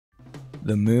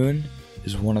The moon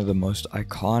is one of the most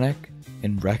iconic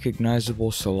and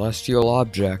recognizable celestial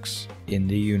objects in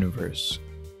the universe.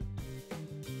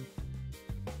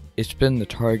 It's been the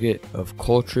target of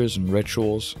cultures and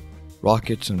rituals,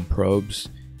 rockets and probes,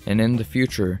 and in the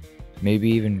future, maybe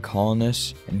even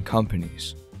colonists and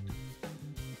companies.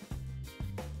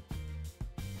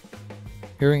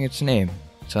 Hearing its name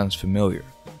sounds familiar,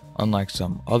 unlike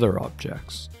some other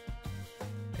objects.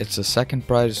 It's the second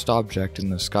brightest object in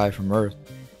the sky from Earth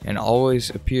and always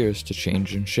appears to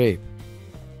change in shape.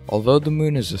 Although the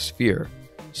moon is a sphere,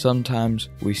 sometimes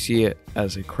we see it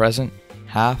as a crescent,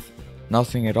 half,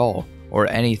 nothing at all, or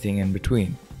anything in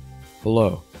between.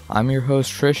 Hello, I'm your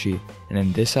host Hrishi, and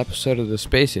in this episode of the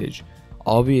Space Age,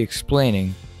 I'll be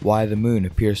explaining why the moon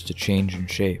appears to change in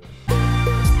shape.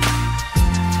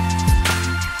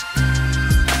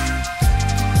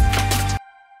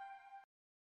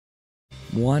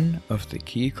 One of the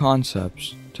key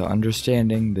concepts to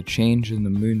understanding the change in the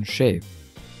moon's shape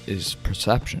is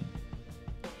perception.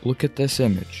 Look at this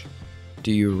image.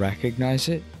 Do you recognize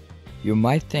it? You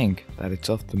might think that it's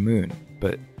of the moon,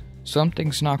 but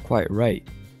something's not quite right,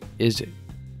 is it?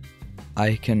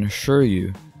 I can assure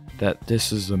you that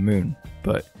this is the moon,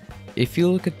 but if you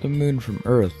look at the moon from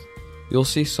Earth, you'll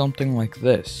see something like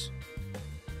this.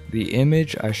 The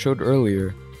image I showed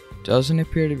earlier doesn't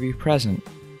appear to be present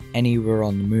anywhere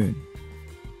on the moon.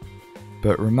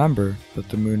 But remember that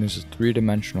the moon is a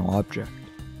three-dimensional object.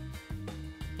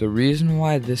 The reason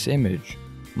why this image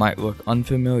might look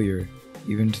unfamiliar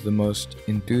even to the most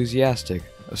enthusiastic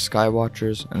of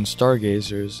skywatchers and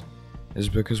stargazers is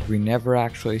because we never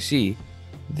actually see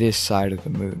this side of the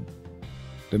moon.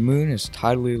 The moon is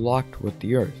tidally locked with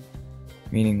the Earth,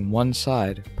 meaning one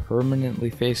side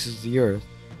permanently faces the Earth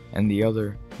and the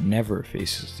other never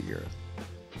faces the Earth.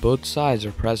 Both sides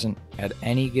are present at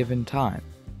any given time.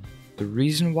 The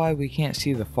reason why we can't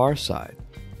see the far side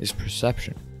is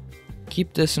perception.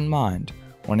 Keep this in mind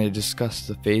when I discuss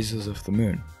the phases of the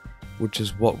moon, which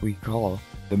is what we call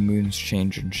the moon's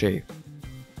change in shape.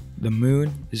 The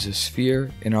moon is a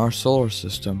sphere in our solar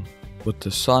system, with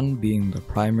the sun being the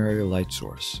primary light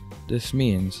source. This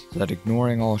means that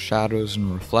ignoring all shadows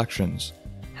and reflections,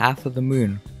 half of the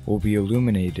moon will be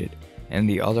illuminated and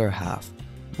the other half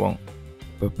won't.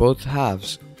 But both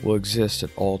halves will exist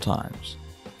at all times.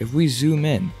 If we zoom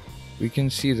in, we can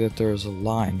see that there is a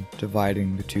line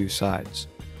dividing the two sides.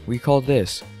 We call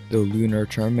this the Lunar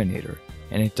Terminator,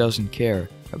 and it doesn't care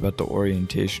about the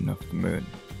orientation of the moon.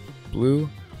 Blue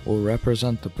will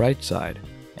represent the bright side,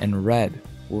 and red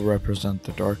will represent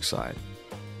the dark side.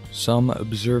 Some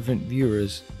observant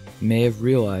viewers may have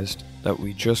realized that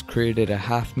we just created a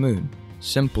half moon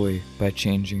simply by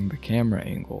changing the camera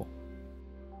angle.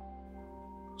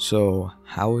 So,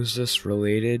 how is this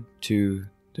related to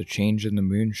the change in the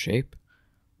moon shape?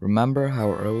 Remember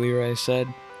how earlier I said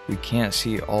we can't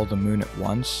see all the moon at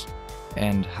once,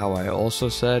 and how I also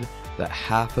said that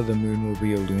half of the moon will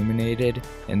be illuminated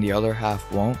and the other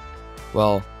half won't?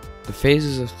 Well, the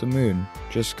phases of the moon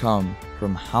just come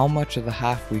from how much of the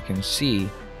half we can see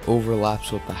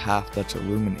overlaps with the half that's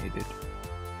illuminated.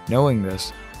 Knowing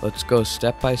this, let's go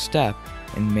step by step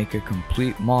and make a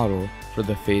complete model for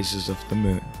the phases of the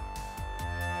moon.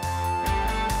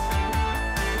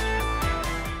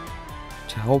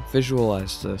 To help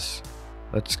visualize this,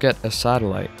 let's get a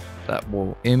satellite that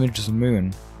will image the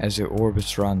moon as it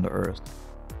orbits around the Earth.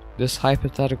 This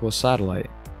hypothetical satellite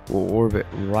will orbit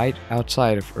right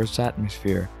outside of Earth's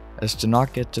atmosphere as to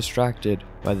not get distracted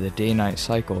by the day-night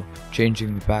cycle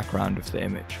changing the background of the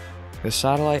image. The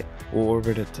satellite will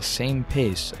orbit at the same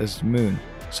pace as the moon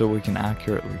so we can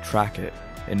accurately track it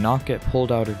and not get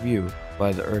pulled out of view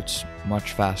by the Earth's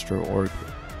much faster orbit.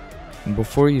 And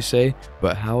before you say,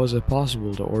 but how is it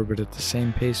possible to orbit at the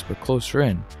same pace but closer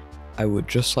in? I would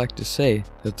just like to say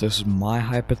that this is my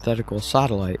hypothetical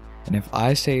satellite, and if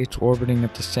I say it's orbiting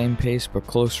at the same pace but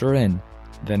closer in,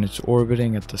 then it's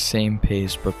orbiting at the same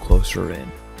pace but closer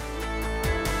in.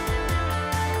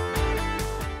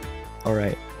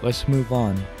 Alright, let's move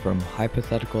on from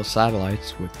hypothetical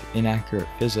satellites with inaccurate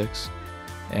physics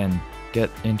and get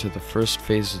into the first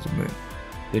phase of the moon,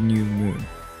 the new moon.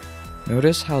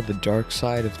 Notice how the dark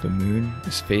side of the moon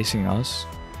is facing us?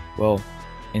 Well,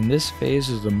 in this phase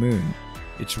of the moon,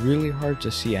 it's really hard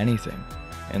to see anything,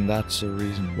 and that's the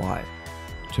reason why.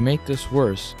 To make this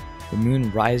worse, the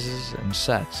moon rises and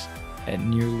sets at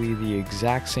nearly the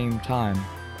exact same time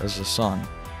as the sun,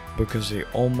 because they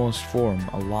almost form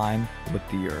a line with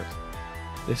the Earth.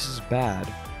 This is bad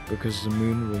because the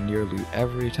moon will nearly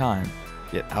every time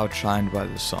get outshined by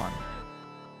the sun.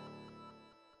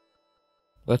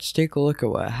 Let's take a look at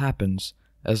what happens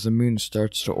as the moon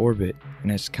starts to orbit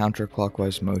in its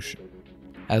counterclockwise motion.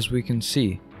 As we can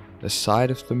see, the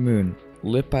side of the moon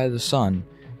lit by the sun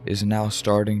is now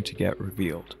starting to get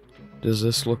revealed. Does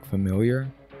this look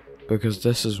familiar? Because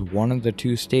this is one of the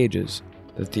two stages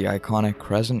that the iconic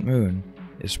crescent moon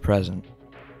is present.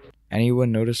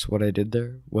 Anyone notice what I did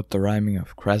there with the rhyming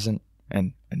of crescent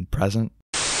and present?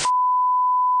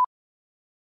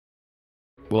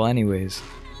 Well, anyways,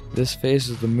 this phase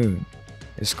of the moon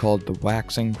is called the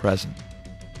waxing crescent.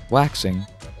 Waxing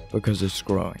because it's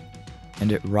growing,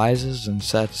 and it rises and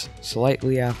sets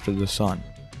slightly after the sun.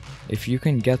 If you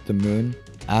can get the moon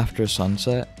after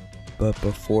sunset, but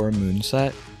before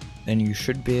moonset, then you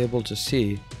should be able to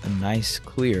see a nice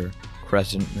clear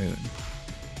crescent moon.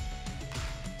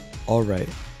 Alright,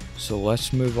 so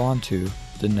let's move on to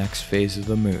the next phase of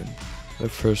the moon, the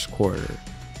first quarter.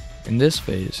 In this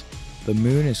phase, the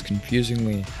moon is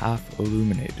confusingly half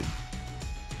illuminated.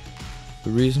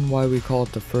 The reason why we call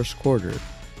it the first quarter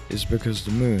is because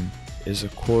the moon is a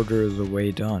quarter of the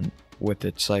way done with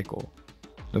its cycle.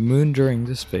 The moon during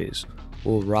this phase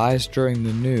will rise during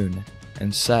the noon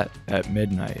and set at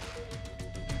midnight.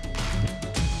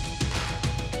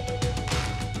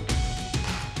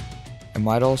 It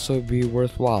might also be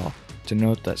worthwhile to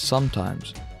note that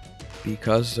sometimes,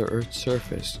 because the Earth's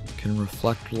surface can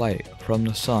reflect light from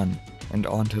the sun and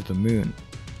onto the moon,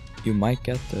 you might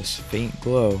get this faint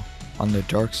glow on the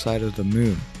dark side of the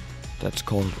moon that's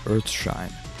called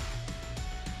Earthshine.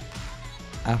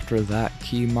 After that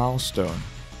key milestone,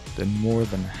 then more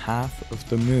than half of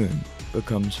the moon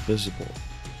becomes visible.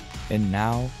 And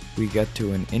now we get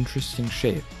to an interesting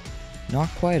shape. Not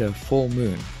quite a full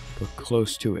moon, but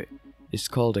close to it. It's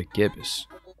called a gibbous,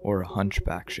 or a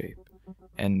hunchback shape.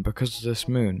 And because this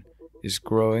moon is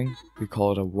growing, we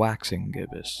call it a waxing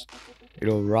gibbous.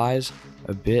 It'll rise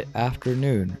a bit after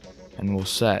noon and will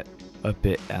set a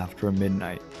bit after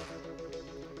midnight.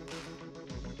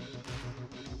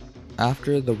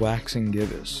 After the waxing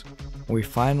gibbous, we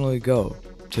finally go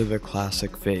to the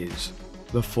classic phase,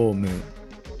 the full moon.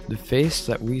 The phase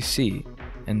that we see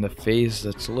and the phase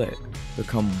that's lit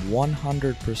become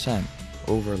 100%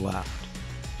 overlapped.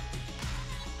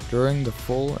 During the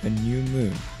full and new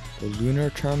moon, the Lunar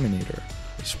Terminator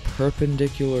is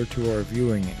perpendicular to our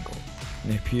viewing angle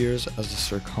and appears as the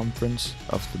circumference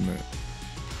of the moon.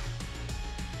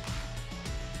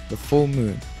 The full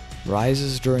moon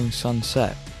rises during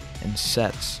sunset and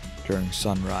sets during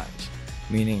sunrise,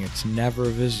 meaning it's never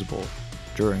visible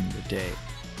during the day.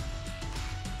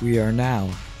 We are now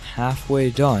halfway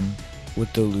done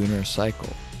with the lunar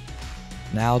cycle.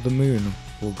 Now the moon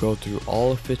will go through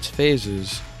all of its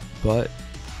phases, but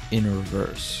in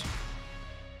reverse.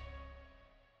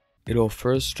 It'll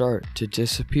first start to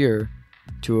disappear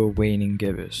to a waning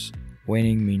gibbous.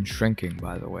 Waning means shrinking,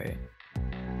 by the way.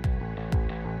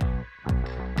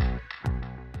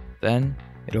 Then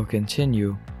it'll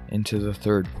continue into the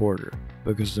third quarter,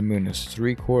 because the moon is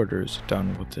 3/4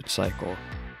 done with its cycle.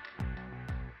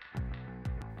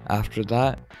 After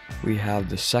that, we have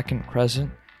the second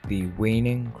crescent, the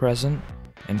waning crescent,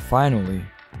 and finally,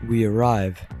 we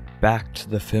arrive back to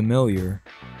the familiar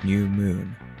new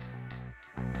moon.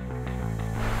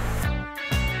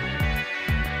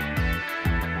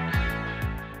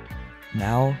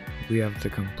 Now we have the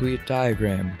complete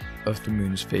diagram of the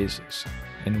moon's phases,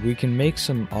 and we can make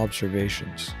some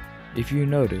observations. If you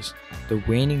notice, the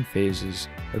waning phases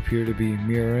appear to be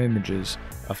mirror images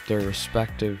of their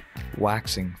respective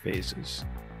waxing phases.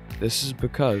 This is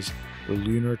because the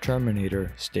Lunar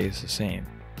Terminator stays the same.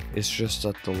 It's just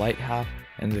that the light half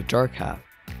and the dark half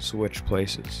switch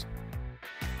places.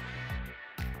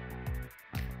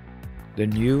 The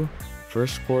new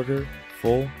first quarter,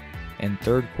 full, and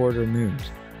third quarter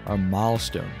moons are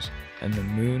milestones, and the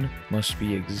moon must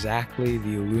be exactly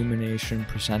the illumination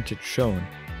percentage shown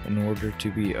in order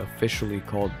to be officially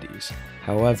called these.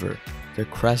 However, the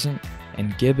crescent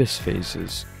and gibbous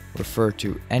phases refer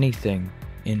to anything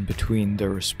in between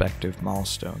their respective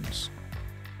milestones.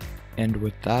 And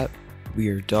with that, we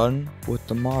are done with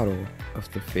the model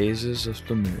of the phases of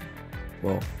the moon.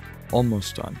 Well,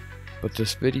 almost done, but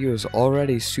this video is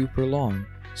already super long,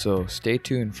 so stay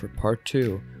tuned for part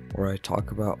 2, where I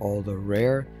talk about all the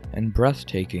rare and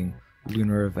breathtaking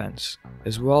lunar events,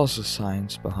 as well as the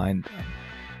science behind them.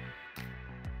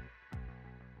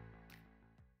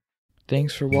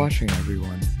 Thanks for watching,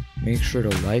 everyone. Make sure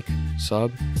to like,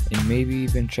 sub, and maybe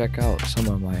even check out some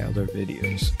of my other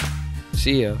videos.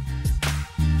 See ya!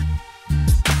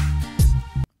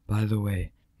 By the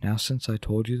way, now since I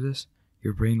told you this,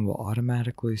 your brain will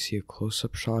automatically see a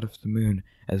close-up shot of the moon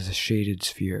as a shaded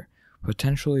sphere,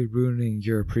 potentially ruining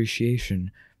your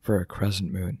appreciation for a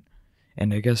crescent moon,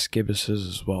 and I guess Gibbous is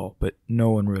as well, but no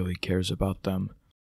one really cares about them.